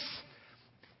face.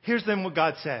 Here's then what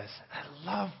God says. I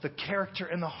love the character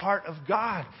and the heart of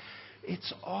God.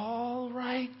 It's all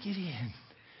right, Gideon.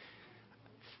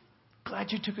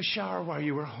 Glad you took a shower while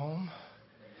you were home.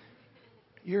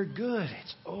 You're good.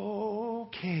 It's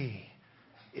okay.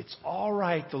 It's all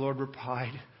right, the Lord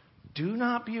replied. Do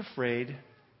not be afraid.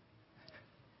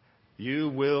 You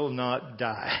will not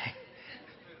die.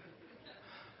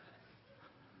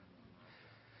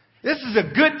 This is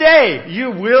a good day.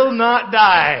 You will not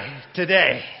die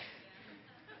today.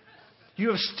 You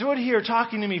have stood here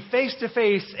talking to me face to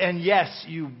face, and yes,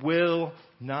 you will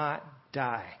not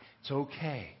die. It's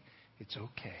okay. It's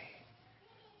okay.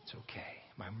 It's okay.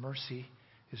 My mercy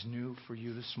is new for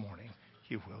you this morning.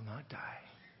 You will not die.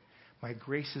 My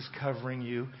grace is covering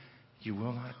you. You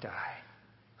will not die.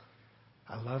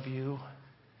 I love you.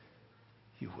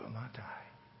 You will not die.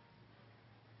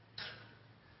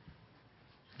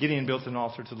 Gideon built an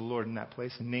altar to the Lord in that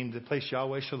place and named the place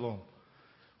Yahweh Shalom,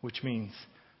 which means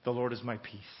the Lord is my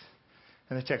peace.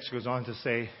 And the text goes on to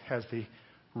say, as the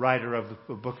writer of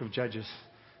the book of Judges,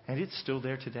 and it's still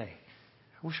there today.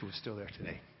 I wish it was still there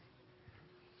today.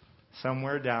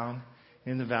 Somewhere down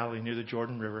in the valley near the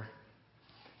Jordan River,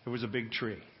 there was a big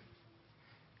tree.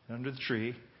 And under the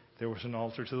tree, there was an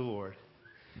altar to the Lord.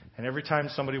 And every time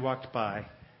somebody walked by,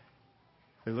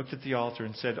 they looked at the altar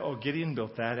and said, "Oh, Gideon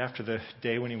built that after the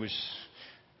day when he was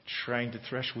trying to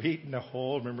thresh wheat in the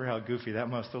hole. Remember how goofy that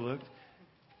must have looked?"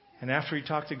 And after he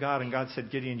talked to God, and God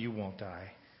said, "Gideon, you won't you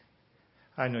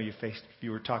I know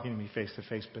you were talking to me face to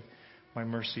face, but my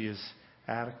mercy is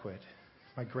adequate.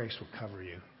 My grace will cover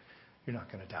you. You're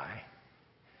not going to die."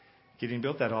 Gideon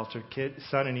built that altar,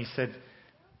 son, and he said,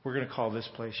 "We're going to call this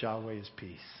place Yahweh is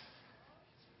peace."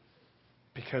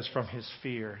 Because from his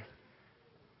fear,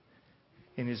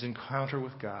 in his encounter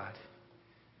with God,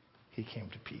 he came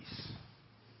to peace.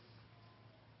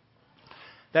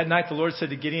 That night the Lord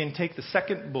said to Gideon, "Take the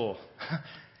second bull."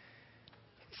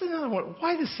 This is another one.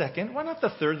 Why the second? Why not the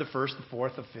third, the first, the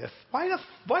fourth, the fifth? Why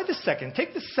the second?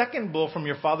 Take the second bull from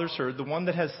your father's herd, the one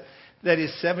that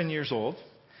is 7 years old.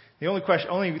 The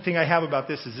only thing I have about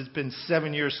this is it's been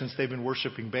 7 years since they've been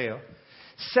worshiping Baal.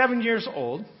 7 years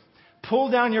old.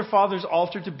 Pull down your father's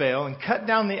altar to Baal and cut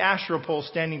down the Asherah pole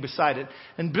standing beside it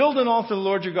and build an altar to the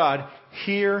Lord your God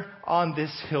here on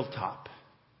this hilltop.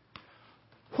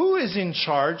 Who is in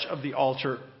charge of the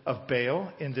altar of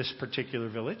Baal in this particular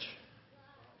village?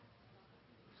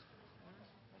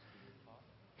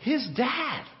 His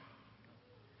dad.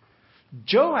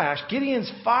 Joash,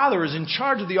 Gideon's father, is in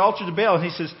charge of the altar to Baal. And he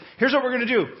says, here's what we're going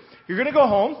to do. You're going to go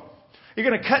home. You're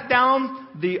going to cut down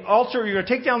the altar. You're going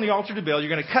to take down the altar to Baal. You're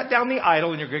going to cut down the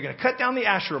idol. And you're going to cut down the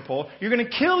Asherah pole. You're going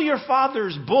to kill your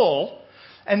father's bull.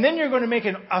 And then you're going to make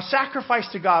a sacrifice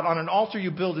to God on an altar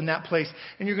you build in that place.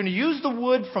 And you're going to use the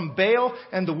wood from Baal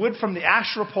and the wood from the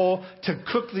Asherah pole to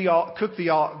cook the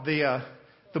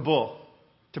bull,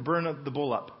 to burn the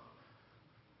bull up.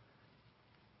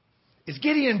 Is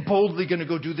Gideon boldly going to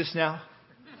go do this now?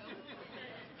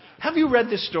 Have you read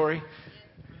this story?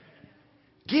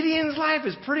 Gideon's life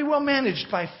is pretty well managed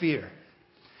by fear.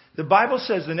 The Bible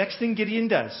says the next thing Gideon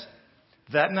does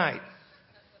that night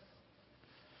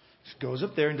goes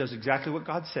up there and does exactly what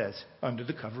God says under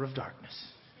the cover of darkness.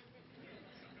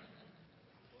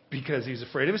 Because he's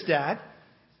afraid of his dad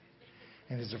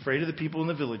and he's afraid of the people in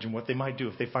the village and what they might do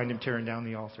if they find him tearing down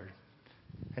the altar.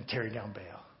 and tearing down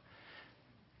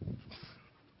Baal.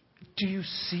 Do you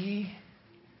see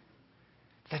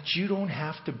that you don't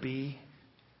have to be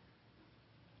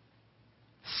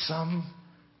some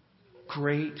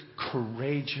great,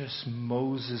 courageous,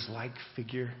 Moses-like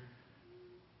figure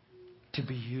to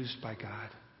be used by God?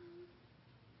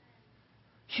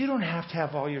 You don't have to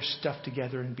have all your stuff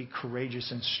together and be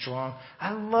courageous and strong.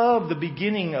 I love the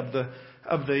beginning of the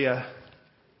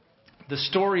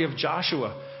story of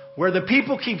Joshua, where the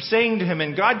people keep saying to him,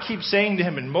 and God keeps saying to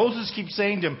him, and Moses keeps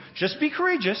saying to him, just be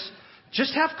courageous,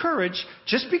 just have courage,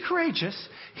 just be courageous.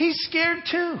 He's scared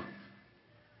too.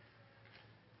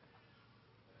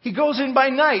 He goes in by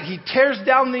night. He tears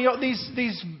down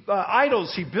these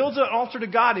idols. He builds an altar to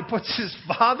God. He puts his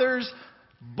father's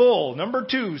bull, number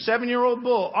 2, 7-year-old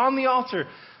bull, on the altar.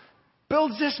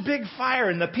 Builds this big fire,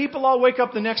 and the people all wake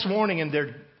up the next morning, and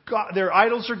their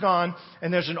idols are gone,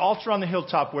 and there's an altar on the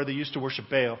hilltop where they used to worship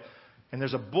Baal, and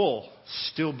there's a bull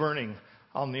still burning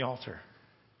on the altar.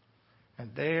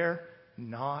 And they're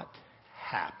not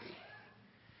happy.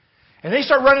 And they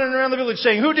start running around the village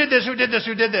saying, who did this, who did this,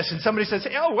 who did this? And somebody says,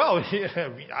 oh, well,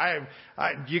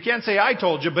 you can't say I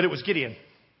told you, but it was Gideon.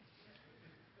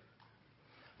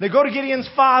 They go to Gideon's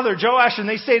father, Joash, and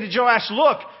they say to Joash,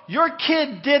 look, your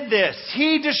kid did this.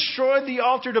 He destroyed the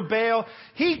altar to Baal.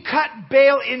 He cut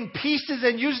Baal in pieces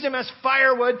and used him as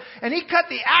firewood. And he cut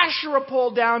the Asherah pole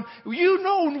down. You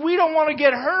know we don't want to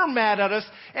get her mad at us.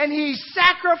 And he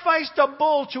sacrificed a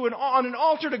bull on an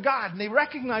altar to God. And they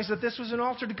recognized that this was an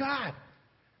altar to God.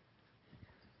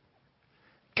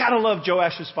 Gotta love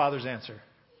Joash's father's answer.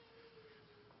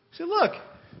 He said, look,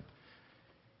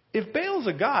 if Baal's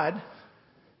a god,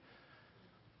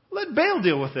 let Baal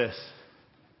deal with this.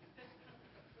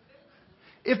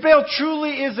 If Baal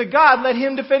truly is a god, let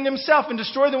him defend himself and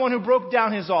destroy the one who broke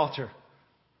down his altar.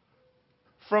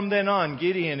 From then on,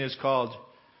 Gideon is called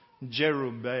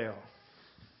Jerubbaal,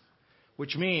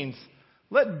 which means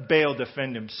let Baal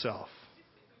defend himself.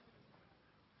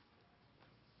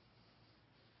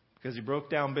 Because he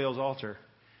broke down Baal's altar.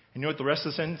 And you know what the rest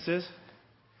of the sentence is?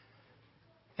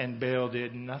 And Baal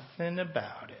did nothing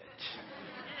about it.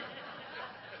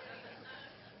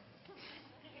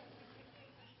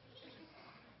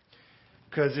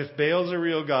 Because if Baal's a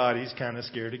real god, he's kind of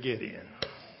scared of Gideon,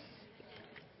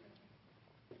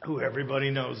 who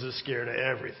everybody knows is scared of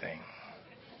everything.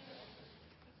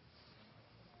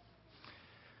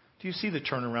 Do you see the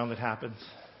turnaround that happens?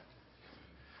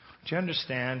 Do you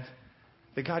understand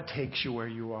that God takes you where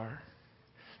you are?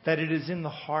 That it is in the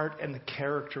heart and the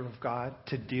character of God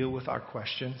to deal with our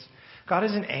questions. God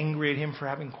isn't angry at him for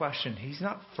having questions. He's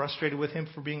not frustrated with him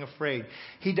for being afraid.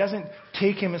 He doesn't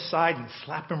take him aside and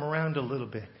slap him around a little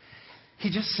bit.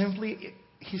 He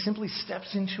simply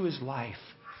steps into his life,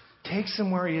 takes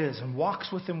him where he is, and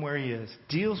walks with him where he is,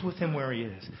 deals with him where he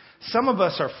is. Some of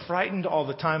us are frightened all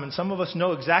the time, and some of us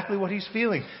know exactly what he's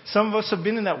feeling. Some of us have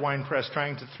been in that wine press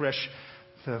trying to thresh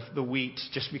the wheat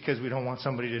just because we don't want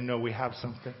somebody to know we have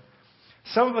something.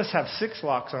 Some of us have 6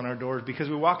 locks on our doors because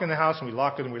we walk in the house and we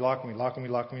lock it and we lock and we lock and we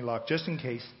lock and we lock just in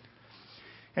case.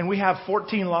 And we have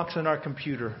 14 locks on our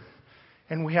computer.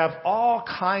 And we have all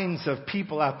kinds of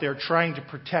people out there trying to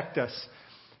protect us.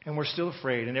 And we're still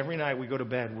afraid. And every night we go to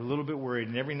bed, we're a little bit worried.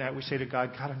 And every night we say to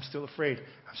God, God, I'm still afraid.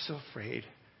 I'm still afraid.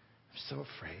 I'm still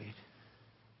afraid.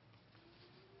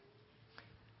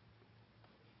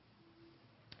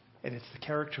 And it's the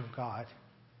character of God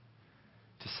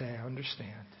to say, I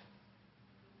understand.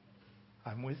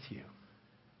 I'm with you.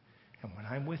 And when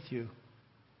I'm with you,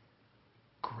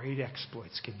 great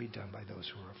exploits can be done by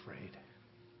those who are afraid.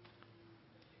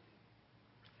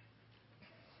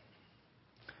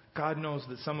 God knows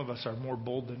that some of us are more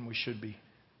bold than we should be.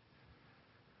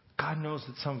 God knows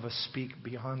that some of us speak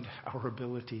beyond our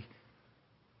ability.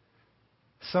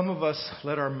 Some of us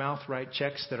let our mouth write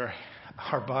checks that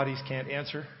our bodies can't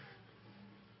answer.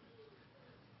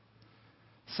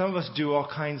 Some of us do all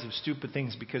kinds of stupid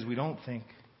things because we don't think.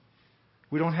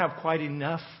 We don't have quite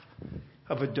enough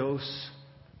of a dose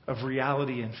of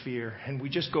reality and fear. And we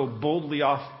just go boldly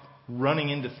off running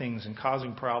into things and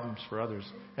causing problems for others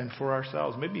and for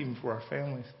ourselves, maybe even for our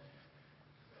families.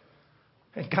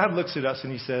 And God looks at us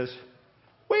and he says,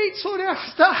 wait, slow down,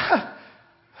 stop.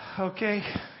 Okay,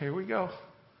 here we go.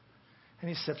 And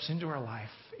he steps into our life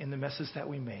in the messes that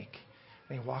we make.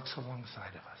 And he walks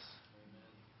alongside of us.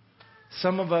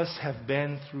 Some of us have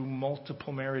been through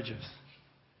multiple marriages.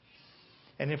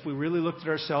 And if we really looked at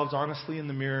ourselves honestly in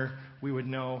the mirror, we would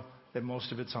know that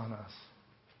most of it's on us.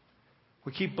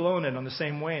 We keep blowing it on the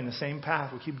same way, in the same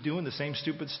path. We keep doing the same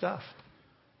stupid stuff.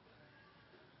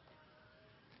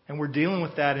 And we're dealing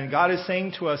with that. And God is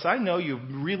saying to us, I know you've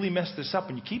really messed this up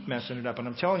and you keep messing it up. And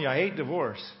I'm telling you, I hate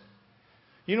divorce.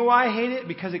 You know why I hate it?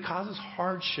 Because it causes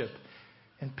hardship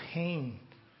and pain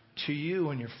to you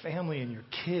and your family and your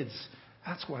kids.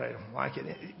 That's why I don't like it.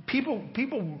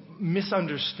 People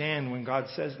misunderstand when God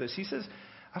says this. He says,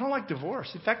 I don't like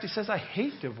divorce. In fact, he says, I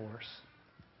hate divorce.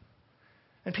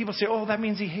 And people say, oh, that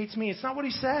means he hates me. It's not what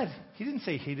he said. He didn't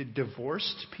say he hated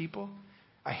divorced people.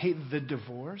 I hate the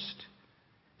divorced.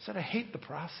 He said, I hate the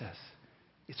process.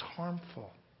 It's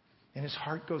harmful. And his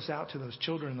heart goes out to those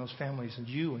children and those families and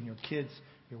you and your kids,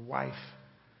 your wife,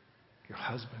 your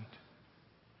husband.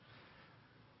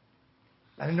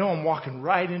 I know I'm walking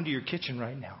right into your kitchen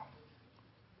right now.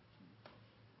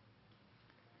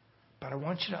 But I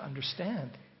want you to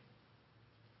understand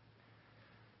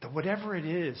that whatever it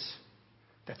is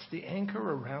that's the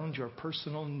anchor around your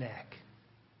personal neck,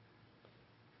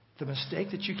 the mistake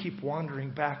that you keep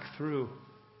wandering back through,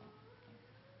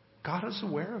 God is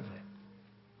aware of it.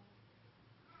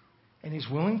 And He's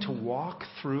willing to walk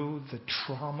through the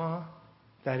trauma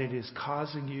that it is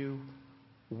causing you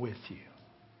with you.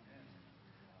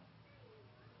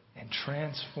 And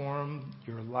transform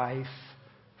your life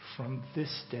from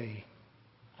this day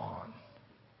on.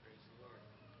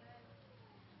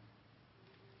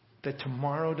 That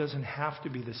tomorrow doesn't have to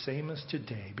be the same as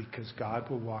today because God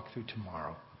will walk through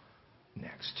tomorrow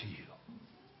next to you.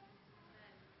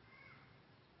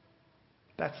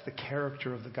 That's the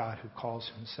character of the God who calls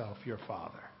Himself your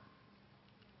Father.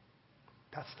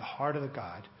 That's the heart of the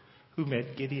God who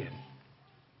met Gideon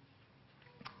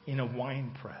in a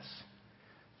wine press,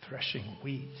 threshing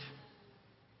wheat.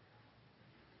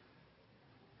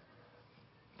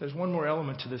 There's one more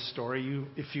element to this story.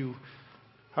 If you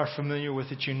are familiar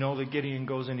with it, you know that Gideon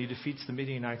goes and he defeats the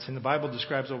Midianites. And the Bible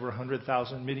describes over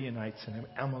 100,000 Midianites and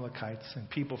Amalekites and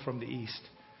people from the east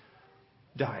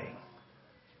dying.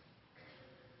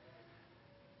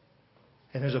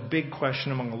 And there's a big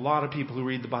question among a lot of people who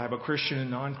read the Bible, Christian and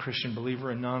non-Christian,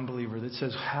 believer and non-believer, that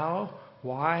says, how,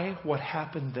 why, what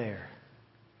happened there?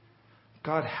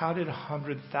 God, how did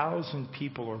 100,000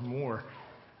 people or more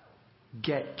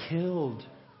get killed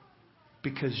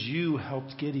because you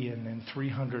helped Gideon and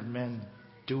 300 men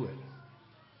do it?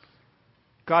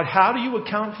 God, how do you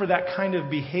account for that kind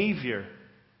of behavior?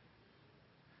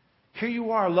 Here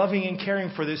you are loving and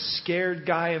caring for this scared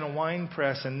guy in a wine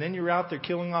press, and then you're out there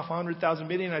killing off 100,000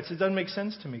 Midianites. It doesn't make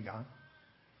sense to me, God.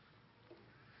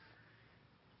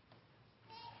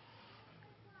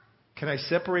 Can I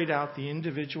separate out the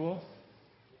individual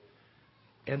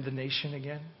and the nation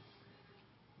again?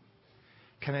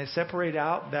 Can I separate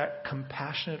out that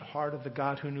compassionate heart of the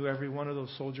God who knew every one of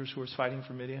those soldiers who was fighting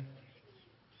for Midian?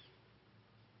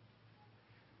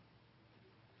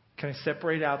 Can I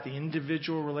separate out the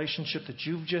individual relationship that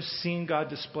you've just seen God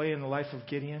display in the life of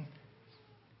Gideon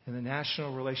and the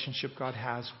national relationship God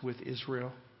has with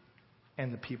Israel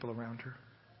and the people around her?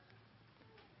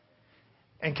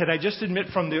 And can I just admit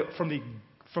from the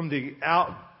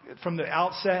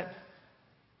outset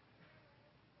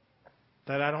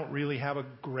that I don't really have a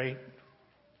great,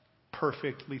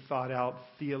 perfectly thought out,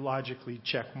 theologically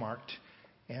checkmarked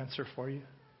answer for you?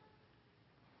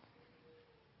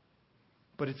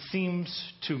 But it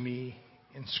seems to me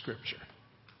in Scripture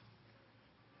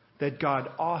that God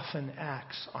often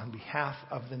acts on behalf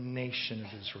of the nation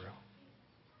of Israel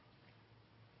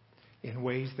in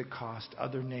ways that cost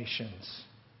other nations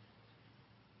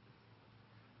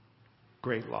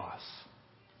great loss.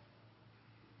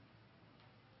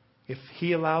 If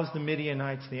He allows the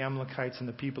Midianites, the Amalekites, and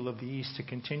the people of the east to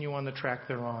continue on the track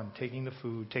they're on, taking the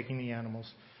food, taking the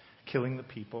animals, killing the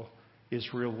people,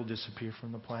 Israel will disappear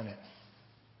from the planet.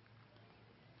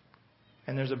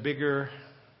 And there's a bigger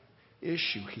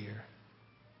issue here.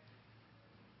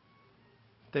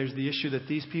 There's the issue that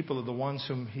these people are the ones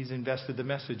whom He's invested the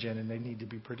message in, and they need to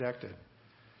be protected.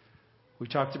 We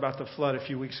talked about the flood a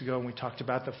few weeks ago, and we talked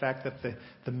about the fact that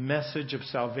the message of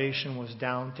salvation was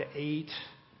down to 8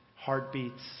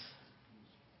 heartbeats.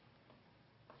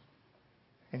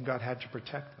 And God had to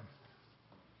protect them.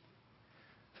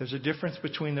 There's a difference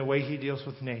between the way He deals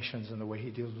with nations and the way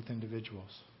He deals with individuals.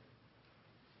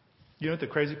 You know what the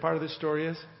crazy part of this story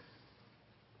is?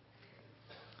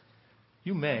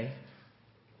 You may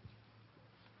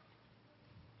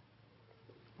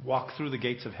walk through the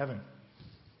gates of heaven.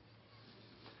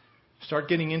 Start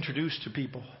getting introduced to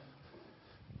people.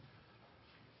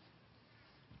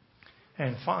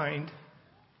 And find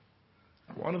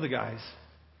one of the guys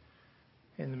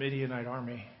in the Midianite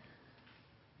army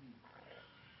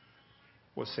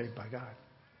was saved by God.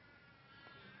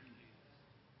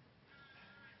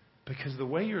 Because the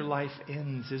way your life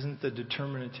ends isn't the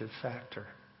determinative factor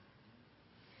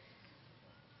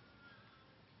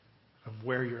of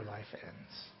where your life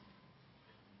ends.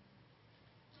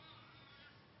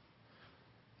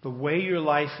 The way your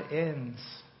life ends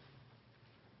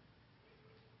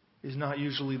is not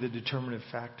usually the determinative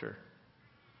factor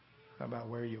about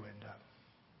where you end up.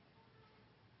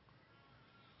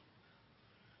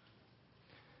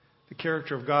 The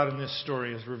character of God in this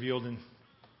story is revealed in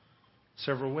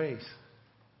several ways.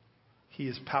 He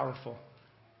is powerful.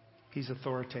 He's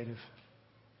authoritative.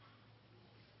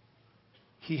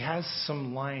 He has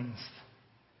some lines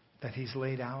that he's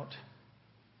laid out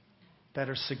that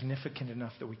are significant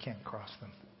enough that we can't cross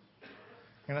them.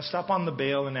 I'm going to stop on the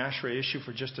Baal and Asherah issue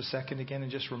for just a second again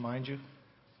and just remind you.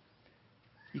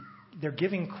 They're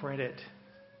giving credit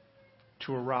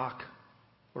to a rock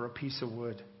or a piece of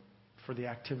wood for the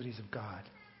activities of God.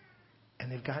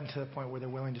 And they've gotten to the point where they're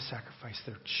willing to sacrifice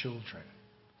their children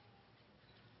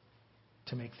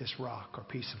to make this rock or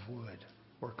piece of wood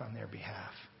work on their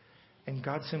behalf. And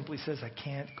God simply says, I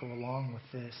can't go along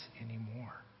with this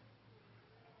anymore.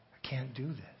 I can't do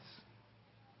this.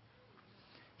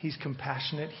 He's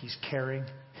compassionate. He's caring.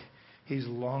 He's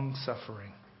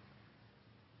long-suffering.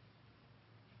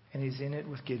 And he's in it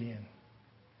with Gideon.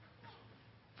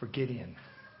 For Gideon,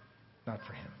 not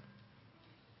for him.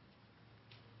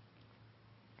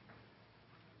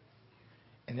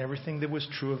 And everything that was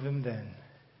true of him then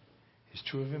is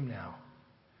true of him now.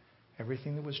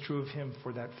 Everything that was true of him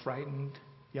for that frightened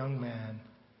young man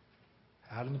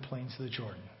out in the plains of the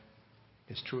Jordan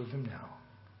is true of him now,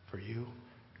 for you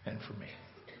and for me.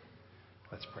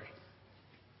 Let's pray.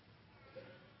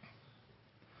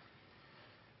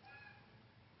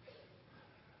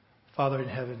 Father in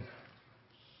heaven,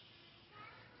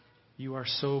 you are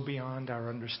so beyond our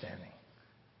understanding.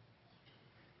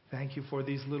 Thank you for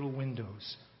these little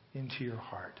windows into your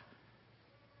heart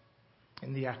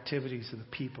and the activities of the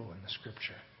people in the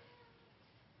Scripture.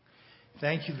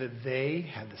 Thank you that they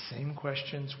had the same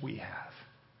questions we have.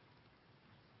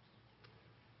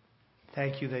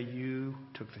 Thank you that you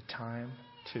took the time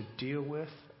to deal with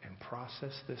and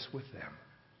process this with them,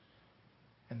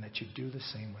 and that you do the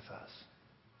same with us.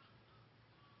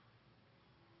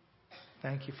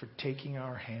 Thank you for taking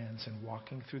our hands and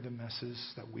walking through the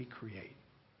messes that we create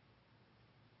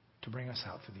to bring us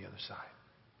out to the other side.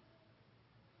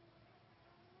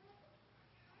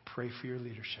 Pray for your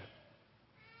leadership.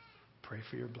 Pray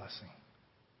for your blessing.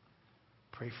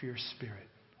 Pray for your Spirit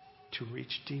to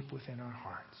reach deep within our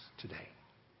hearts today.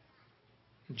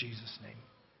 In Jesus' name,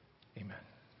 amen.